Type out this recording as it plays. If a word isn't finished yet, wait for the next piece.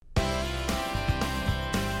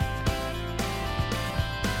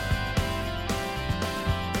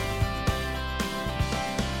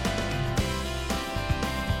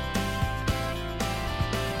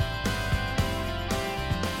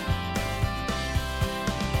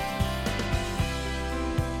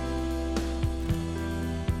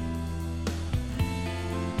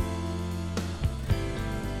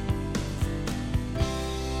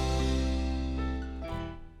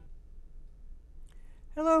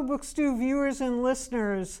Hello, Bookstew viewers and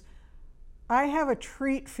listeners. I have a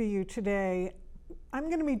treat for you today. I'm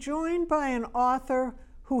going to be joined by an author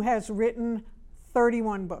who has written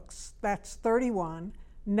 31 books. That's 31.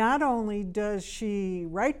 Not only does she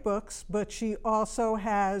write books, but she also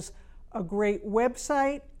has a great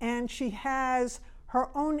website and she has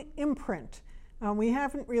her own imprint. We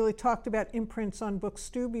haven't really talked about imprints on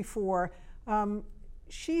Bookstew before.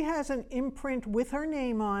 She has an imprint with her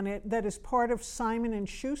name on it that is part of Simon and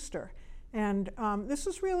Schuster. And this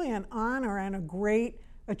is really an honor and a great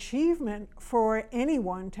achievement for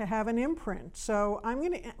anyone to have an imprint. So I'm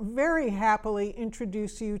going to very happily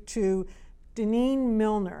introduce you to Denene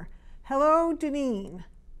Millner. Hello, Denene.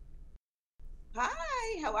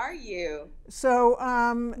 Hi, how are you? So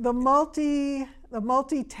the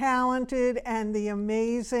multi-talented and the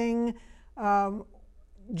amazing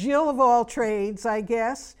Jill of all trades, I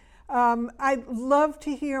guess. I'd love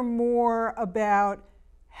to hear more about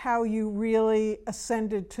how you really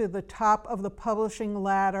ascended to the top of the publishing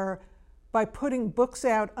ladder by putting books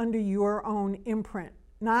out under your own imprint.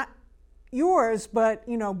 Not yours, but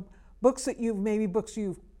books that books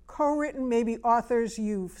you've co-written, maybe authors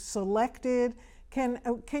you've selected. Can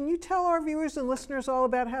you tell our viewers and listeners all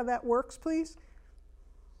about how that works, please?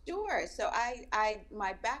 Sure. So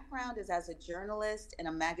my background is as a journalist and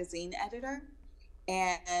a magazine editor.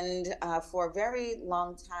 And for a very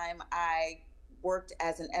long time, I worked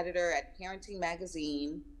as an editor at Parenting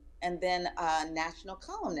Magazine and then a national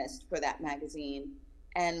columnist for that magazine.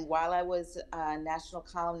 And while I was a national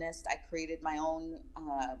columnist, I created my own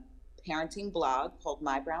parenting blog called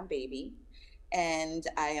My Brown Baby. And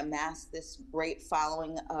I amassed this great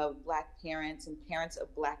following of Black parents and parents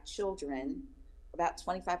of Black children. About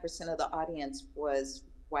 25% of the audience was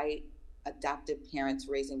white adoptive parents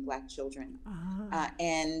raising Black children.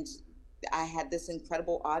 And I had this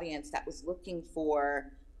incredible audience that was looking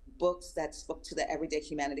for books that spoke to the everyday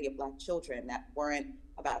humanity of Black children, that weren't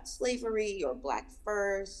about slavery or Black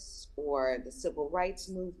first or the civil rights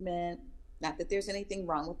movement. Not that there's anything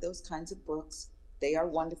wrong with those kinds of books. They are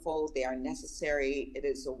wonderful. They are necessary. It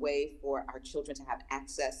is a way for our children to have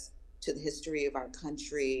access to the history of our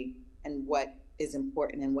country and what is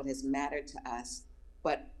important and what has mattered to us.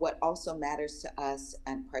 But what also matters to us,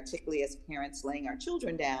 and particularly as parents laying our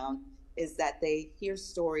children down, is that they hear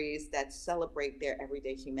stories that celebrate their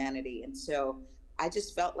everyday humanity. And so I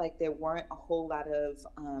just felt like there weren't a whole lot of,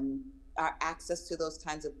 our access to those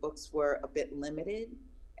kinds of books were a bit limited.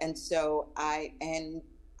 And so I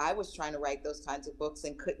was trying to write those kinds of books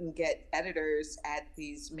and couldn't get editors at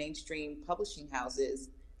these mainstream publishing houses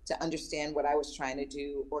to understand what I was trying to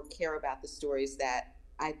do or care about the stories that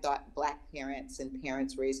I thought Black parents and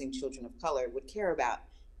parents raising children of color would care about.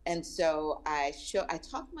 And so I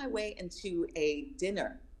talked my way into a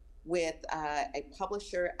dinner with a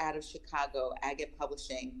publisher out of Chicago, Agate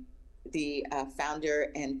Publishing. The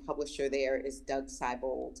founder and publisher there is Doug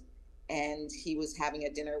Seibold. And he was having a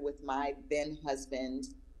dinner with my then husband.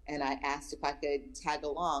 And I asked if I could tag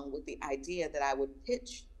along with the idea that I would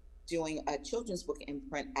pitch doing a children's book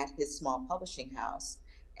imprint at his small publishing house.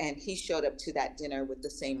 And he showed up to that dinner with the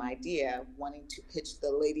same idea, wanting to pitch the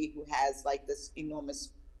lady who has like this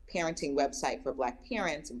enormous parenting website for Black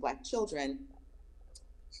parents and Black children.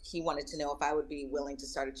 He wanted to know if I would be willing to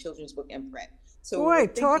start a children's book imprint. So boy,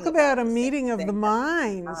 talk about a meeting of the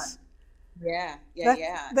minds. Yeah.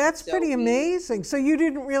 That's so pretty amazing. So you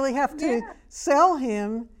didn't really have to sell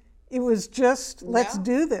him. It was just, let's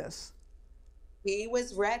do this. He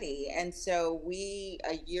was ready. And so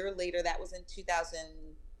a year later, that was in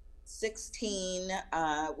 2016,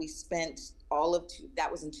 we spent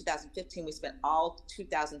that was in 2015, we spent all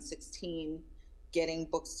 2016 getting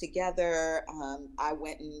books together. I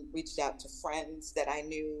went and reached out to friends that I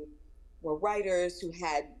knew were writers who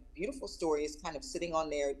had beautiful stories kind of sitting on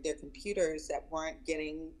their computers that weren't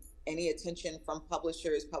getting any attention from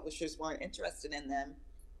publishers. Publishers weren't interested in them.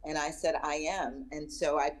 And I said, I am. And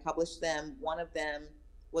so I published them. One of them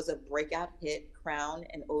was a breakout hit, Crown,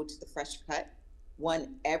 an Ode to the Fresh Cut.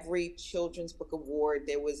 Won every children's book award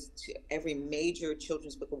every major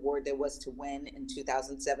children's book award there was to win in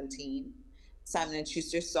 2017. Simon and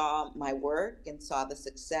Schuster saw my work and saw the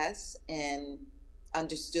success and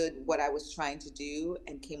understood what I was trying to do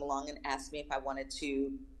and came along and asked me if I wanted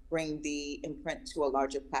to bring the imprint to a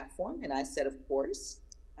larger platform. And I said, of course.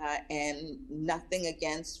 And nothing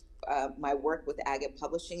against my work with Agate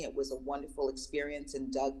Publishing. It was a wonderful experience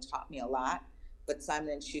and Doug taught me a lot. But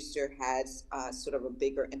Simon & Schuster has sort of a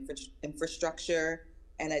bigger infrastructure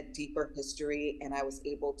and a deeper history. And I was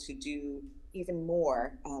able to do even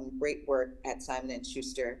more great work at Simon &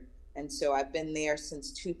 Schuster. And so I've been there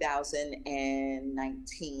since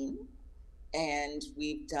 2019. And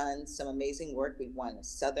we've done some amazing work. We've won a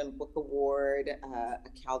Southern Book Award, a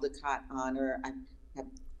Caldecott Honor. I have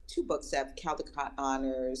two books that have Caldecott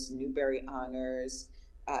Honors, Newbery Honors,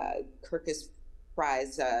 Kirkus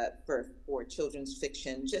Prize for children's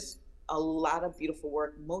fiction. Just a lot of beautiful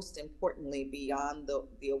work. Most importantly, beyond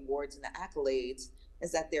the awards and the accolades,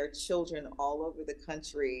 is that there are children all over the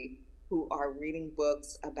country who are reading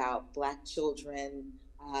books about Black children,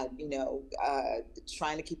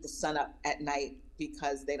 trying to keep the sun up at night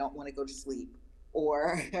because they don't want to go to sleep,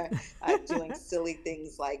 or doing silly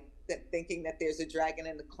things like thinking that there's a dragon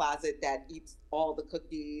in the closet that eats all the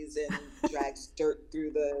cookies and drags dirt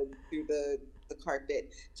through the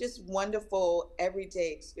carpet. Just wonderful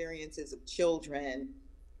everyday experiences of children.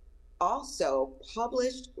 Also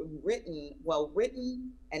published, written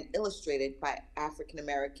and illustrated by African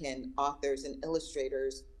American authors and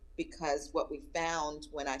illustrators, because what we found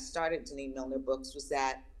when I started Denene Millner Books was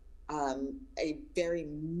that a very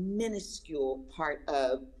minuscule part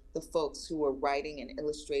of the folks who were writing and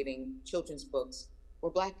illustrating children's books were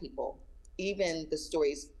Black people. Even the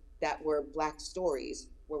stories that were Black stories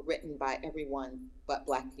were written by everyone but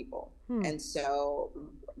Black people. And so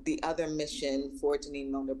the other mission for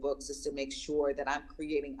Denene Millner Books is to make sure that I'm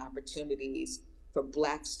creating opportunities for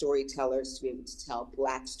Black storytellers to be able to tell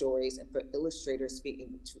Black stories, and for illustrators to be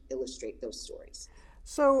able to illustrate those stories.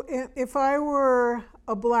 So if I were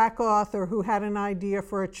a Black author who had an idea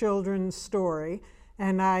for a children's story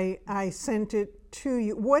and I sent it to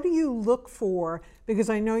you, what do you look for? Because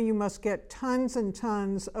I know you must get tons and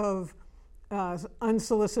tons of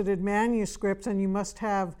unsolicited manuscripts, and you must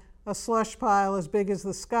have a slush pile as big as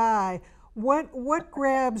the sky. What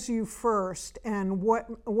grabs you first, and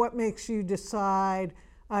what makes you decide,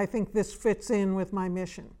 I think this fits in with my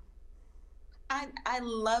mission? I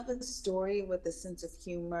love a story with a sense of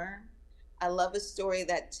humor. I love a story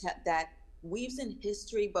that weaves in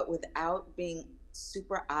history but without being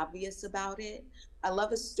super obvious about it. I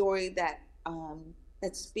love a story that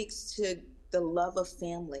speaks to the love of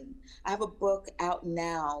family. I have a book out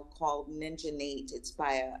now called Ninja Nate. It's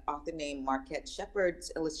by an author named Marquette Shepard.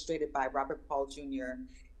 It's illustrated by Robert Paul Jr.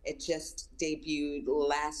 It just debuted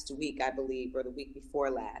last week, I believe, or the week before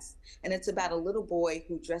last. And it's about a little boy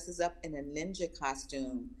who dresses up in a ninja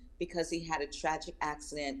costume because he had a tragic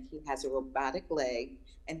accident. He has a robotic leg,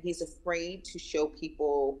 and he's afraid to show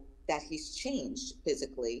people that he's changed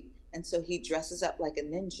physically. And so he dresses up like a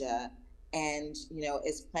ninja, and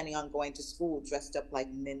is planning on going to school dressed up like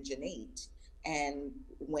Ninja Nate. And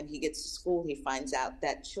when he gets to school, he finds out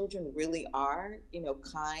that children really are,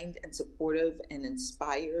 kind and supportive and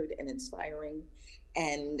inspired and inspiring,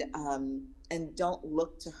 and don't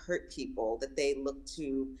look to hurt people, that they look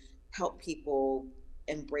to help people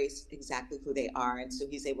embrace exactly who they are. And so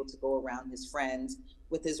he's able to go around his friends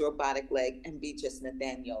with his robotic leg and be just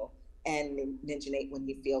Nathaniel and Ninja Nate when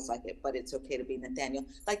he feels like it, but it's okay to be Nathaniel.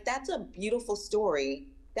 Like, that's a beautiful story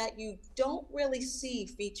that you don't really see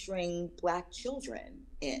featuring Black children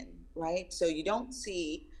in, right? So you don't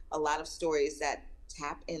see a lot of stories that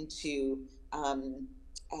tap into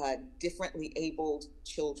differently abled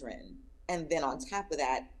children. And then on top of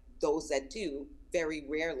that, those that do very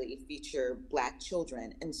rarely feature Black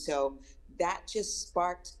children. And so that just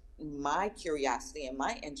sparked my curiosity and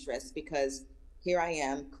my interest, because here I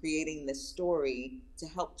am creating this story to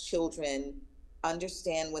help children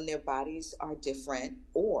understand when their bodies are different,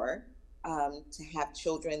 or to have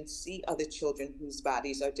children see other children whose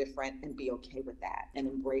bodies are different and be okay with that and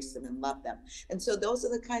embrace them and love them. And so those are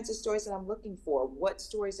the kinds of stories that I'm looking for. What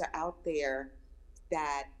stories are out there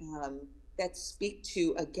that speak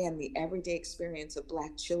to, again, the everyday experience of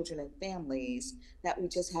Black children and families that we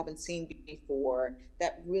just haven't seen before,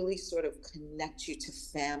 that really sort of connect you to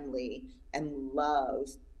family and love,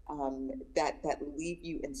 that leave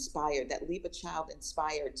you inspired, that leave a child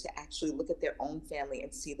inspired to actually look at their own family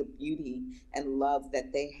and see the beauty and love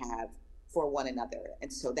that they have for one another.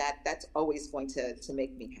 And so that's always going to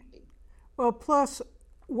make me happy. Well, plus,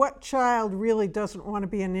 what child really doesn't want to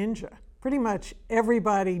be a ninja? Pretty much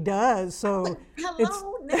everybody does. So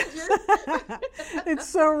hello, ninjas. It's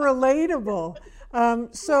so relatable.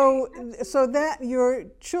 So that your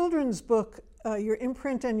children's book, your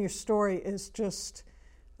imprint and your story is just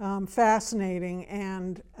fascinating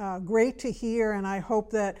and great to hear. And I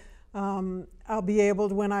hope that I'll be able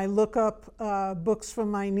to, when I look up books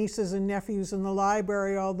from my nieces and nephews in the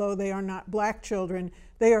library, although they are not Black children,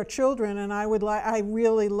 they are children, and I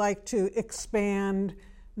really like to expand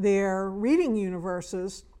their reading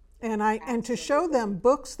universes, and to show them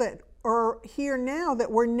books that are here now that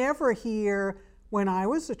were never here when I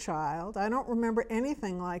was a child. I don't remember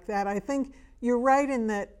anything like that. I think you're right in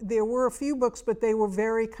that there were a few books, but they were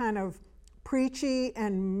very kind of preachy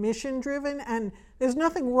and mission driven, and there's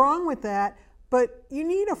nothing wrong with that, but you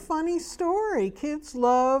need a funny story. Kids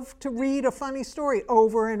love to read a funny story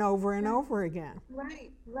over and over and over again.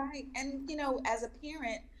 Right, right. And as a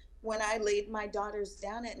parent, when I laid my daughters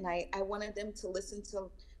down at night, I wanted them to listen to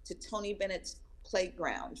Tony Bennett's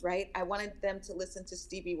Playground, right? I wanted them to listen to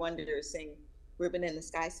Stevie Wonder sing Ribbon in the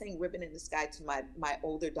Sky. I sang Ribbon in the Sky to my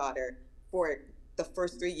older daughter for the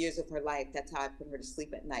first 3 years of her life. That's how I put her to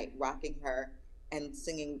sleep at night, rocking her and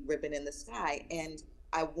singing Ribbon in the Sky. And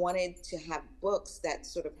I wanted to have books that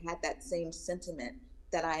sort of had that same sentiment,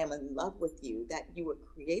 that I am in love with you, that you were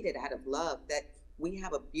created out of love, that we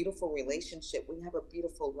have a beautiful relationship, we have a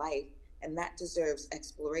beautiful life, and that deserves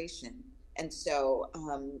exploration. And so,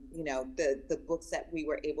 the books that we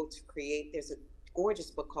were able to create, there's a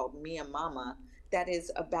gorgeous book called Me and Mama that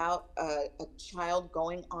is about a child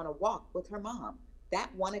going on a walk with her mom.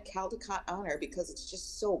 That won a Caldecott honor because it's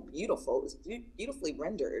just so beautiful. It was beautifully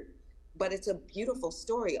rendered, but it's a beautiful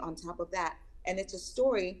story on top of that. And it's a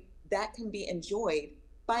story that can be enjoyed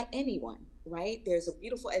by anyone, right? There's a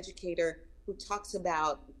beautiful educator who talks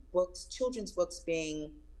about books, children's books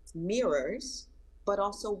being mirrors, but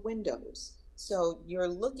also windows. So you're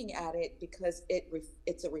looking at it because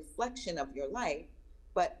it's a reflection of your life,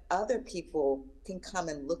 but other people can come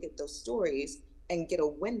and look at those stories and get a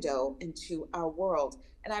window into our world.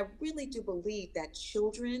 And I really do believe that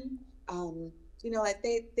children, like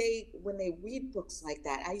they when they read books like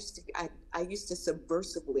that, I used to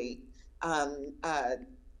subversively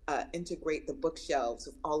integrate the bookshelves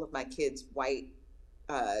of all of my kids' white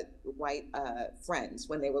friends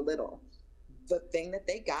when they were little. The thing that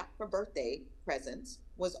they got for birthday presents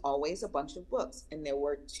was always a bunch of books, and there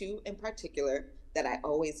were two in particular that I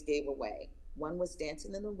always gave away. One was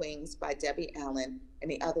Dancing in the Wings by Debbie Allen,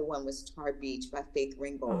 and the other one was Tar Beach by Faith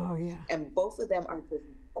Ringgold. Oh, yeah. And both of them are just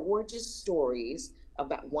gorgeous stories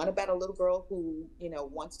about a little girl who,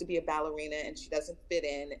 wants to be a ballerina and she doesn't fit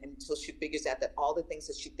in until she figures out that all the things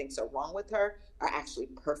that she thinks are wrong with her are actually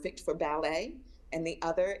perfect for ballet. And the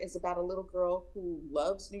other is about a little girl who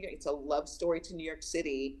loves New York. It's a love story to New York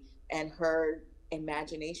City and her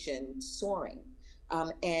imagination soaring.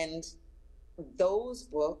 And those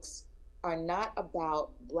books are not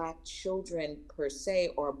about Black children per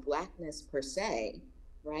se or Blackness per se,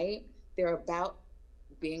 right? They're about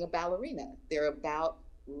being a ballerina. They're about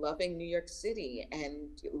loving New York City and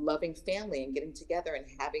loving family and getting together and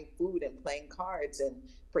having food and playing cards and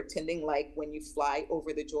pretending like when you fly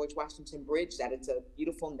over the George Washington Bridge that it's a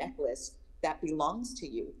beautiful necklace that belongs to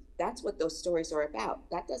you. That's what those stories are about.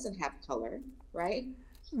 That doesn't have color, right?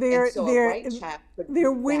 They're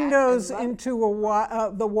windows into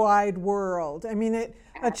the wide world. I mean,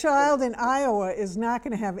 a child in Iowa is not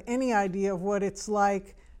going to have any idea of what it's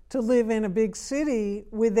like to live in a big city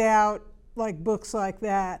without like books like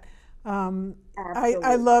that.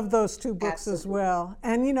 I love those two books as well.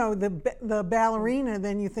 And the ballerina,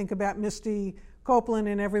 then you think about Misty Copeland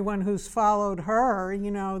and everyone who's followed her,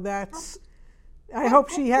 that's, I hope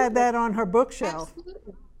she had that on her bookshelf.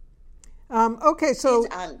 Absolutely. Okay, so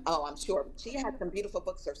I'm sure she had some beautiful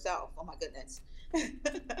books herself. Oh my goodness.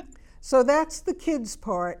 So that's the kids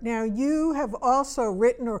part. Now you have also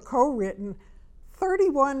written or co-written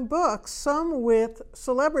 31 books, some with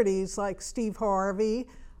celebrities like Steve Harvey,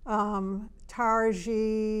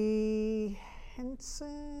 Taraji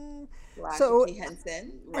Henson.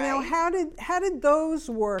 Henson, right. Now, how did those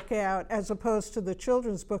work out as opposed to the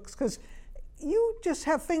children's books? Because you just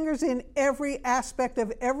have fingers in every aspect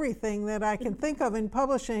of everything that I can think of in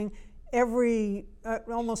publishing,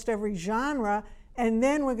 almost every genre. And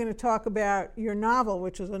then we're going to talk about your novel,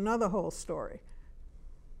 which is another whole story.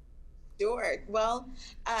 Sure. Well,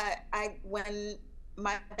 when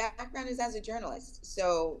my background is as a journalist,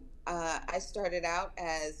 so I started out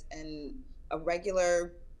as a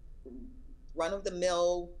regular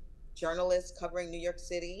run-of-the-mill journalist covering New York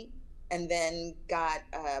City, and then got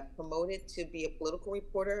promoted to be a political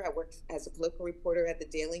reporter. I worked as a political reporter at the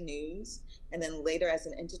Daily News, and then later as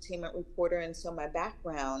an entertainment reporter. And so my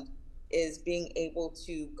background is being able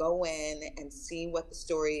to go in and see what the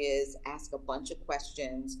story is, ask a bunch of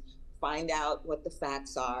questions, find out what the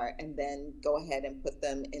facts are, and then go ahead and put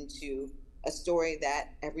them into a story that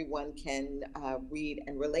everyone can read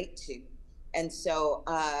and relate to. And so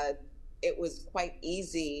it was quite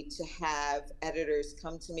easy to have editors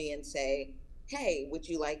come to me and say, hey, would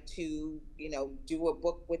you like to, do a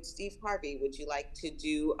book with Steve Harvey? Would you like to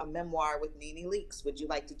do a memoir with Nene Leakes? Would you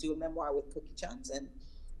like to do a memoir with Cookie Johnson?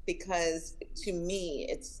 because to me,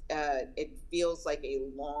 it feels like a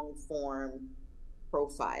long form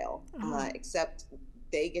profile, except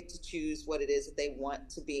they get to choose what it is that they want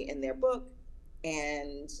to be in their book.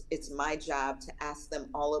 And it's my job to ask them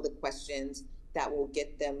all of the questions that will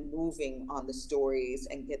get them moving on the stories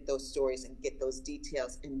and get those stories and get those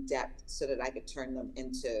details in depth so that I could turn them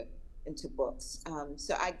into books.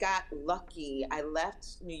 So I got lucky. I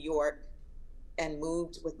left New York and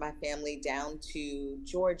moved with my family down to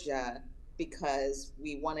Georgia because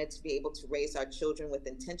we wanted to be able to raise our children with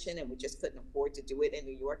intention, and we just couldn't afford to do it in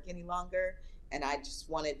New York any longer. And I just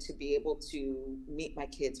wanted to be able to meet my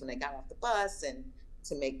kids when they got off the bus, and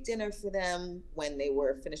to make dinner for them when they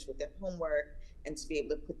were finished with their homework, and to be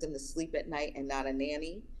able to put them to sleep at night and not a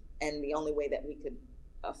nanny. And the only way that we could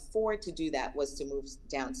afford to do that was to move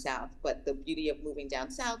down south. But the beauty of moving down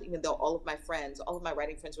south, even though all of my friends, all of my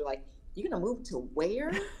writing friends were like, "You're gonna move to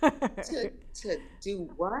where? to do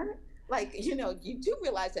what?" Like, you do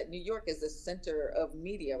realize that New York is the center of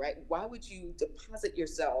media, right? Why would you deposit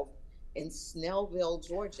yourself in Snellville,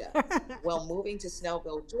 Georgia? Well, moving to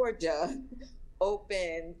Snellville, Georgia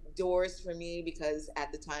opened doors for me because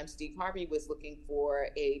at the time Steve Harvey was looking for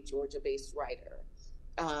a Georgia-based writer.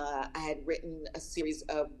 I had written a series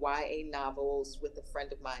of YA novels with a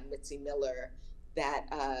friend of mine, Mitzi Miller,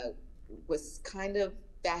 that was kind of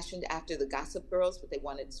fashioned after the Gossip Girls, but they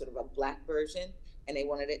wanted sort of a Black version, and they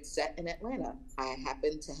wanted it set in Atlanta. I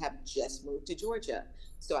happened to have just moved to Georgia,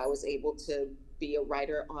 so I was able to be a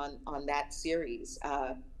writer on that series.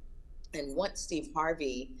 And once Steve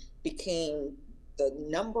Harvey became the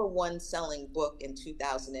number one selling book in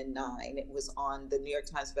 2009, it was on the New York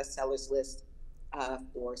Times bestsellers list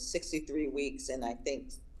for 63 weeks, and I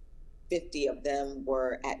think 50 of them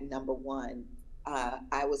were at number one.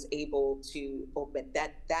 I was able to open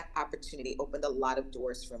that opportunity opened a lot of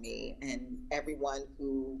doors for me, and everyone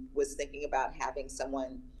who was thinking about having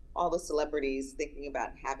someone, all the celebrities thinking about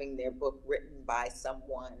having their book written by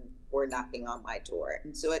someone, were knocking on my door.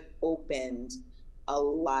 And so it opened a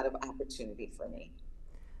lot of opportunity for me.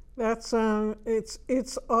 That's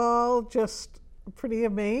it's all just pretty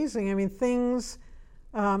amazing. I mean, things,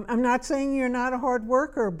 I'm not saying you're not a hard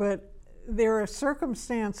worker, but there are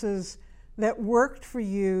circumstances that worked for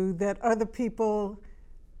you that other people,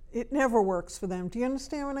 it never works for them. Do you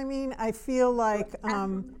understand what I mean? I feel like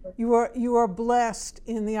you are blessed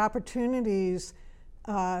in the opportunities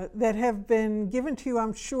that have been given to you,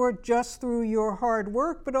 I'm sure, just through your hard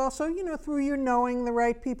work, but also, through your knowing the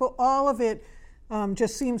right people. All of it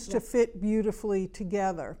just seems to fit beautifully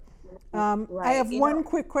together. Right. I have one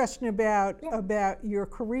quick question about your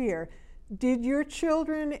career. Did your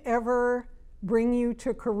children ever bring you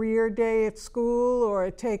to career day at school,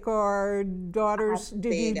 or take our daughters?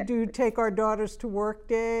 Did you do take our daughters to work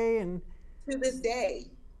day? And to this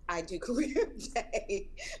day, I do career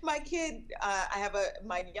day. My kid,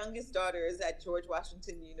 my youngest daughter is at George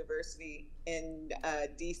Washington University in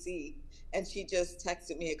DC, and she just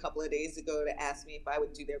texted me a couple of days ago to ask me if I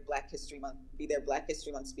would do their Black History Month, be their Black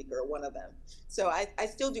History Month speaker, or one of them. So I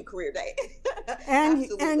still do career day. And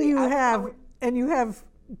you have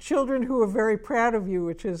children who are very proud of you,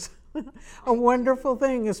 which is a wonderful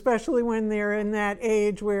thing, especially when they're in that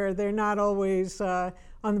age where they're not always on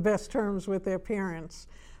the best terms with their parents.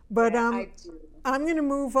 But I'm going to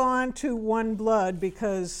move on to One Blood,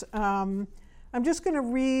 because I'm just going to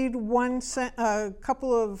read a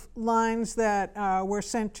couple of lines that were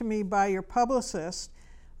sent to me by your publicist.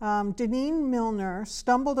 Denene Millner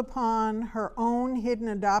stumbled upon her own hidden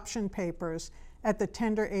adoption papers at the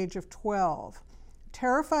tender age of 12.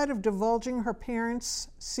 Terrified of divulging her parents'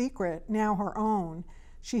 secret, now her own,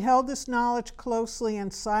 she held this knowledge closely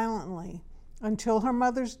and silently until her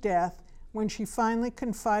mother's death, when she finally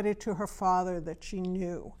confided to her father that she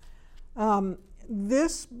knew.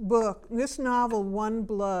 This novel, One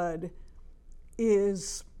Blood, there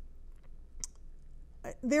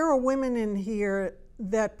are women in here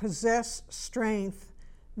that possess strength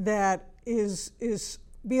that is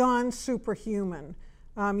beyond superhuman.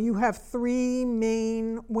 You have three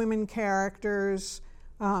main women characters.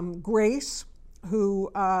 Grace,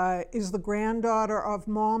 who is the granddaughter of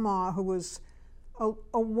Mama, who was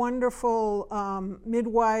a wonderful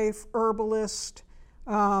midwife, herbalist.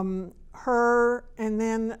 Her, and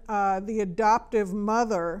then the adoptive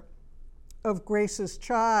mother of Grace's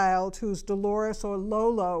child, who's Dolores, or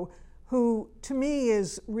Lolo, who to me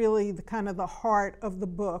is really the kind of the heart of the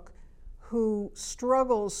book, who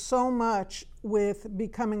struggles so much with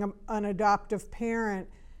becoming an adoptive parent,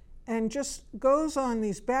 and just goes on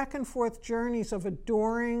these back and forth journeys of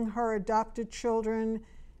adoring her adopted children,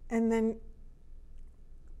 and then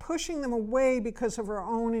pushing them away because of her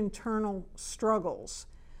own internal struggles.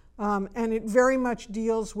 And it very much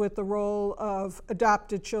deals with the role of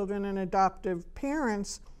adopted children and adoptive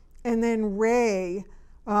parents. And then Ray,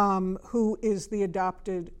 who is the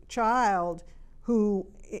adopted child, who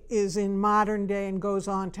is in modern day and goes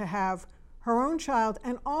on to have her own child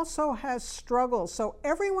and also has struggles. So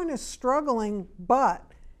everyone is struggling,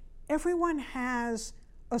 but everyone has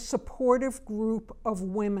a supportive group of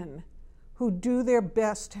women who do their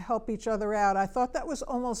best to help each other out. I thought that was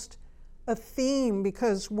almost a theme,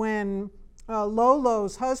 because when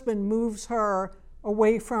Lolo's husband moves her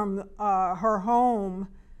away from her home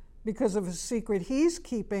because of a secret he's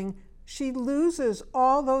keeping, she loses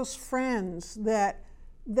all those friends that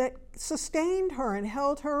sustained her and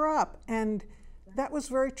held her up, and that was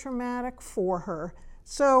very traumatic for her.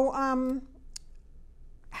 So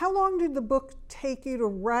how long did the book take you to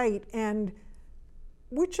write, and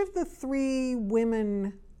which of the three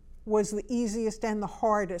women was the easiest and the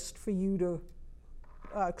hardest for you to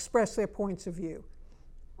express their points of view?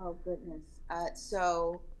 Oh, goodness.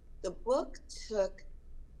 So the book took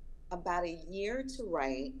about a year to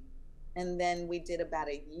write, and then we did about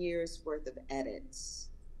a year's worth of edits,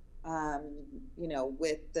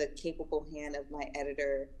 with the capable hand of my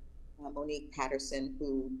editor, Monique Patterson,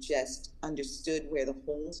 who just understood where the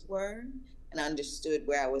holes were and understood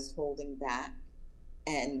where I was holding back,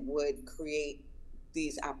 and would create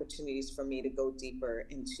these opportunities for me to go deeper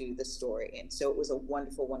into the story. And so it was a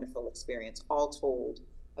wonderful, wonderful experience, all told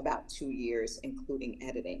about 2 years, including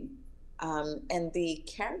editing. And the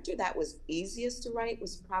character that was easiest to write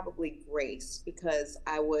was probably Grace, because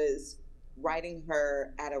I was writing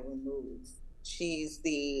her at a remove. She's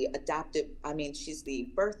the she's the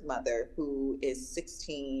birth mother who is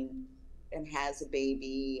 16 and has a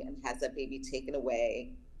baby and has that baby taken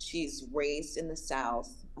away. She's raised in the South.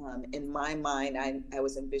 In my mind, I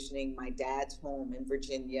was envisioning my dad's home in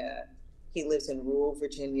Virginia. He lives in rural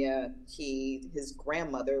Virginia. His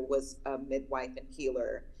grandmother was a midwife and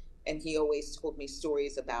healer, and he always told me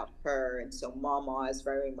stories about her. And so Mama is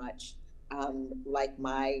very much like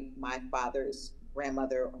my father's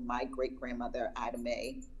grandmother, or my great grandmother, Ida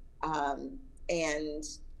Mae.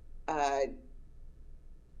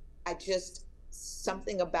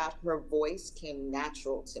 Something about her voice came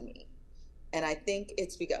natural to me. And I think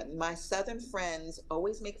it's because my Southern friends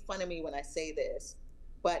always make fun of me when I say this,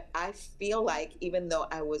 but I feel like, even though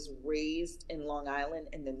I was raised in Long Island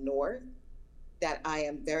in the North, that I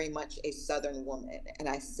am very much a Southern woman. And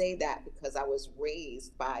I say that because I was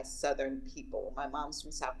raised by Southern people. My mom's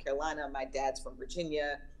from South Carolina, my dad's from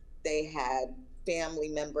Virginia. They had family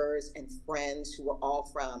members and friends who were all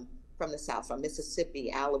from the South, from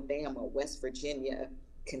Mississippi, Alabama, West Virginia,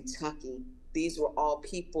 Kentucky. These were all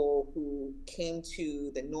people who came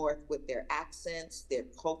to the North with their accents, their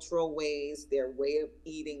cultural ways, their way of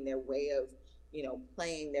eating, their way of,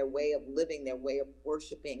 playing, their way of living, their way of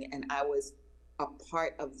worshiping. And I was a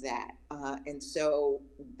part of that. And so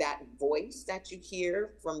that voice that you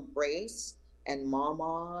hear from Grace and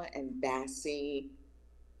Mama and Bassie,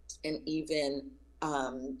 and even,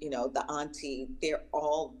 the auntie, they're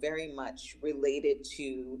all very much related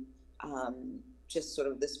to just sort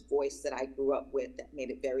of this voice that I grew up with that made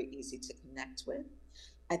it very easy to connect with.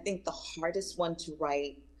 I think the hardest one to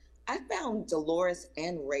write, I found Dolores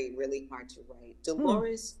and Ray really hard to write.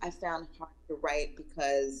 Dolores, I found hard to write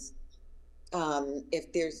because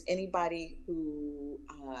if there's anybody who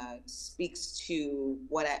speaks to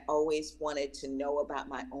what I always wanted to know about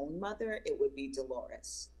my own mother, it would be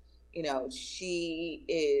Dolores. She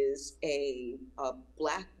is a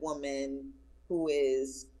Black woman who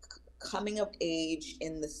is coming of age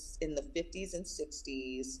in the 50s and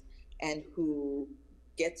 60s, and who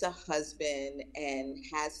gets a husband and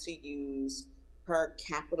has to use her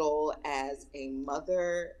capital as a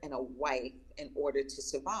mother and a wife in order to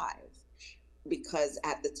survive. Because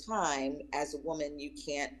at the time, as a woman, you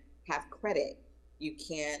can't have credit. You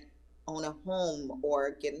can't own a home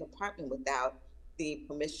or get an apartment without the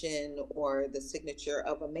permission or the signature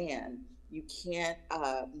of a man. You can't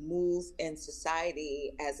move in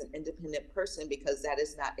society as an independent person, because that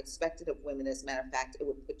is not expected of women. As a matter of fact, it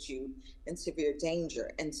would put you in severe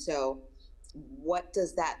danger. And so what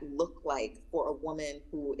does that look like for a woman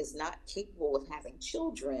who is not capable of having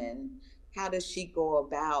children? How does she go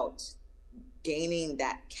about gaining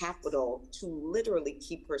that capital to literally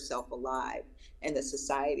keep herself alive in a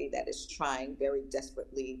society that is trying very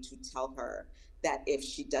desperately to tell her that if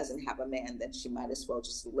she doesn't have a man, then she might as well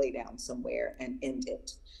just lay down somewhere and end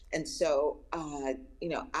it. And so,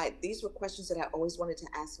 these were questions that I always wanted to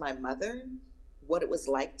ask my mother, what it was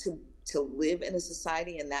like to live in a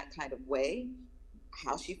society in that kind of way.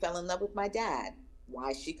 how she fell in love with my dad,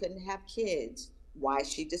 why she couldn't have kids, why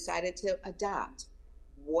she decided to adopt,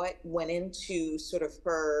 what went into sort of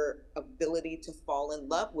her ability to fall in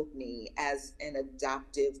love with me as an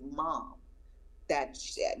adoptive mom, that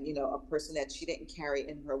she, a person that she didn't carry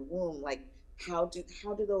in her womb. Like, how do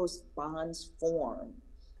those bonds form?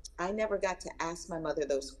 I never got to ask my mother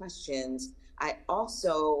those questions. I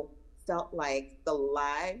also felt like the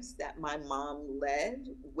lives that my mom led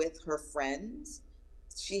with her friends,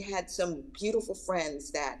 she had some beautiful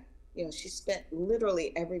friends that, she spent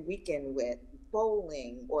literally every weekend with,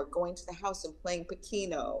 bowling or going to the house and playing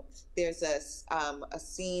Pacino. There's a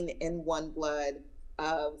scene in One Blood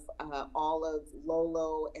of all of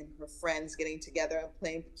Lolo and her friends getting together and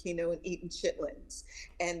playing Pacino and eating chitlins.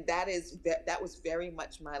 And that was very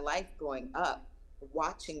much my life growing up,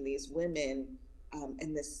 watching these women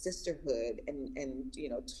and this sisterhood, and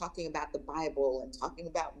talking about the Bible and talking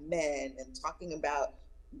about men and talking about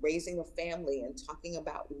raising a family and talking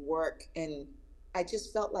about work. And I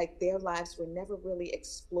just felt like their lives were never really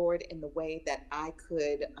explored in the way that I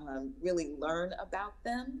could really learn about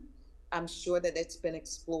them. I'm sure that it's been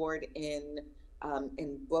explored in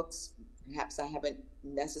books. Perhaps I haven't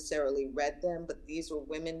necessarily read them, but these were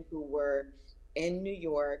women who were in New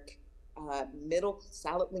York,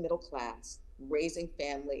 solidly middle class, raising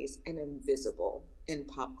families, and invisible in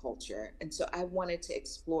pop culture. And so I wanted to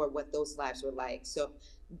explore what those lives were like. So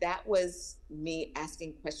that was me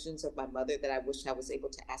asking questions of my mother that I wish I was able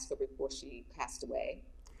to ask her before she passed away.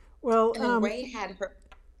 Well, And then Ray had her.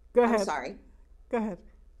 go I'm ahead. sorry. Go ahead.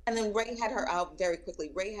 And then Ray had her out very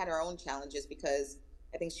quickly. Ray had her own challenges because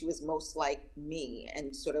I think she was most like me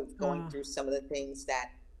and sort of going through some of the things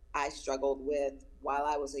that I struggled with while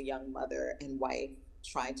I was a young mother and wife,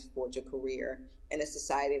 trying to forge a career in a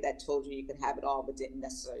society that told you you could have it all but didn't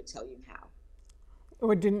necessarily tell you how.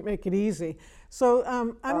 Or didn't make it easy. So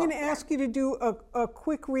I'm going to right. ask you to do a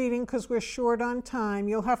quick reading because we're short on time.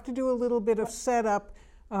 You'll have to do a little bit of setup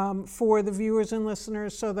for the viewers and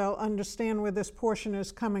listeners so they'll understand where this portion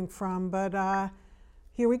is coming from. But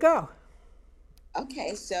here we go.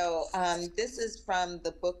 Okay, so this is from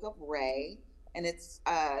the Book of Ray, and it's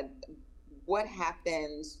what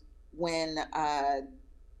happens when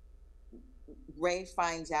Ray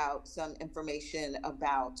finds out some information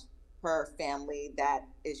about her family that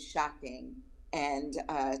is shocking, and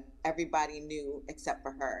everybody knew except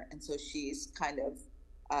for her. And so she's kind of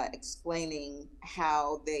explaining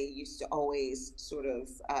how they used to always sort of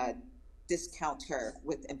discount her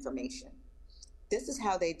with information. This is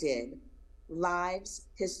how they did. Lives,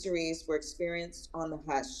 histories were experienced on the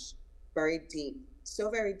hush, buried deep, so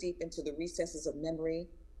very deep into the recesses of memory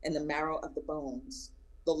and the marrow of the bones.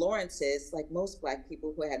 The Lawrences, like most Black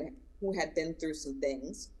people who had been through some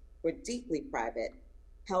things, were deeply private,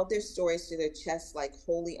 held their stories to their chests like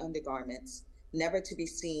holy undergarments, never to be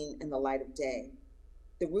seen in the light of day.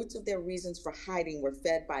 The roots of their reasons for hiding were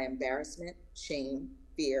fed by embarrassment, shame,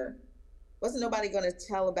 fear. Wasn't nobody going to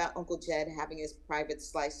tell about Uncle Jed having his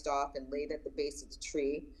privates sliced off and laid at the base of the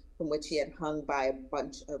tree from which he had hung by a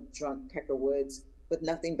bunch of drunk peckerwoods with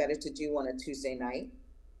nothing better to do on a Tuesday night?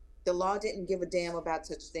 The law didn't give a damn about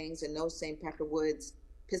such things, and those same peckerwoods,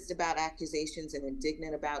 pissed about accusations and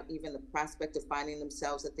indignant about even the prospect of finding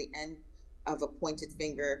themselves at the end of a pointed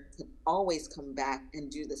finger, could always come back and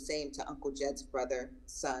do the same to Uncle Jed's brother,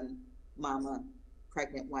 son, mama,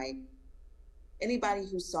 pregnant wife. Anybody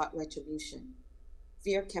who sought retribution.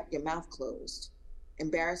 Fear kept your mouth closed.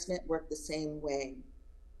 Embarrassment worked the same way.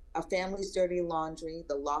 A family's dirty laundry,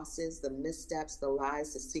 the losses, the missteps, the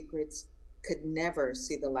lies, the secrets, could never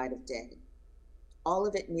see the light of day. All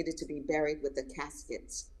of it needed to be buried with the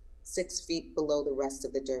caskets, 6 feet below the rest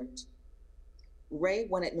of the dirt. Ray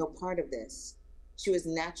wanted no part of this. She was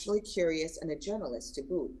naturally curious and a journalist to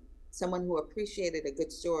boot, someone who appreciated a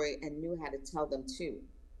good story and knew how to tell them too.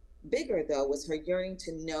 Bigger, though, was her yearning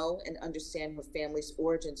to know and understand her family's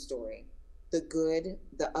origin story, the good,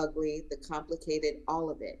 the ugly, the complicated,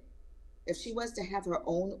 all of it. If she was to have her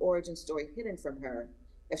own origin story hidden from her,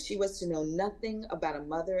 if she was to know nothing about a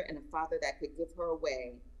mother and a father that could give her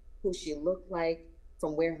away, who she looked like,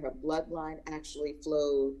 from where her bloodline actually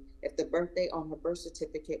flowed, if the birthday on her birth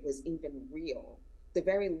certificate was even real, the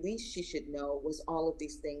very least she should know was all of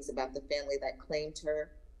these things about the family that claimed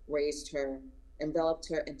her, raised her, enveloped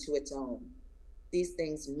her into its own. These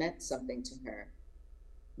things meant something to her.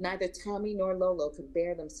 Neither Tommy nor Lolo could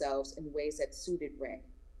bear themselves in ways that suited Ray.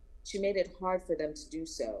 She made it hard for them to do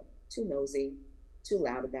so, too nosy, too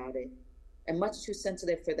loud about it, and much too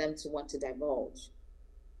sensitive for them to want to divulge.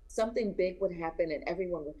 Something big would happen and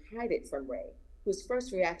everyone would hide it from Ray, whose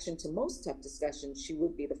first reaction to most tough discussions, she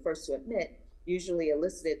would be the first to admit, usually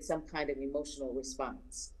elicited some kind of emotional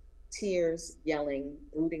response: tears, yelling,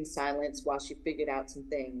 brooding silence while she figured out some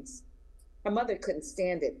things. Her mother couldn't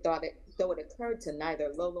stand it, though it occurred to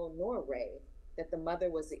neither Lolo nor Ray that the mother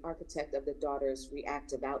was the architect of the daughter's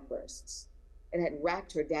reactive outbursts. It had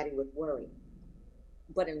racked her daddy with worry.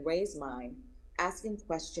 But in Ray's mind, asking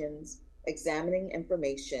questions, examining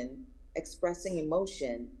information, expressing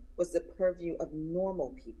emotion was the purview of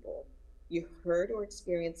normal people. You heard or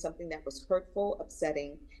experienced something that was hurtful,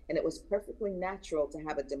 upsetting, and it was perfectly natural to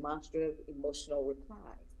have a demonstrative emotional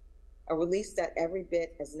reply, a release that every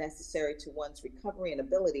bit as necessary to one's recovery and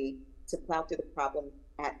ability to plow through the problem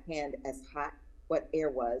at hand as hot, wet air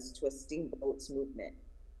was to a steamboat's movement.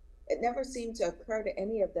 It never seemed to occur to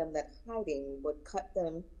any of them that hiding would cut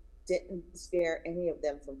them, didn't spare any of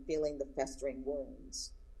them from feeling the festering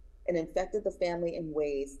wounds. It infected the family in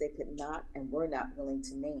ways they could not and were not willing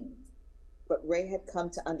to name. But Ray had come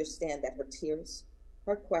to understand that her tears,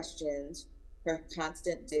 her questions, her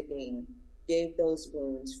constant digging gave those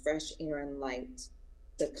wounds fresh air and light,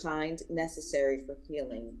 the kind necessary for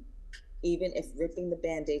healing, even if ripping the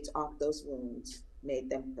band-aids off those wounds made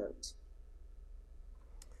them hurt.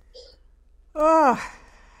 Oh,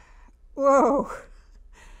 whoa.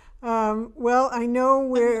 Well, I know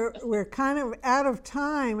we're kind of out of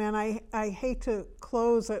time, and I hate to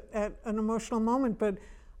close at an emotional moment, but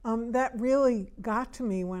that really got to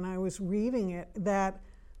me when I was reading it, that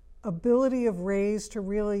ability of Ray's to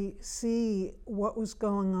really see what was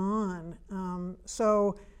going on.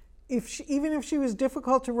 So even if she was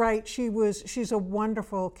difficult to write, she's a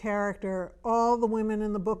wonderful character. All the women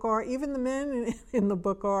in the book are, even the men in the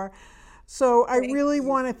book are. So I really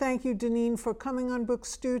want to thank you, Denene, for coming on Book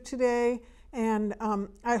Stew today. And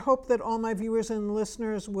I hope that all my viewers and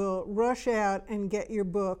listeners will rush out and get your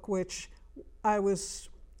book, which I was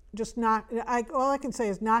just all I can say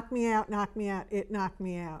is knock me out, it knocked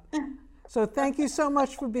me out. So thank you so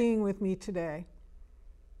much for being with me today.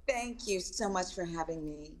 Thank you so much for having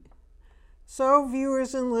me. So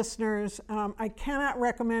viewers and listeners, I cannot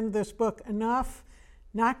recommend this book enough.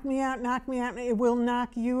 Knock Me Out, it will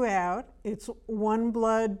knock you out. It's One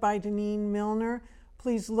Blood by Denene Millner.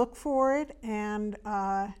 Please look for it and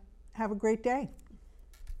have a great day.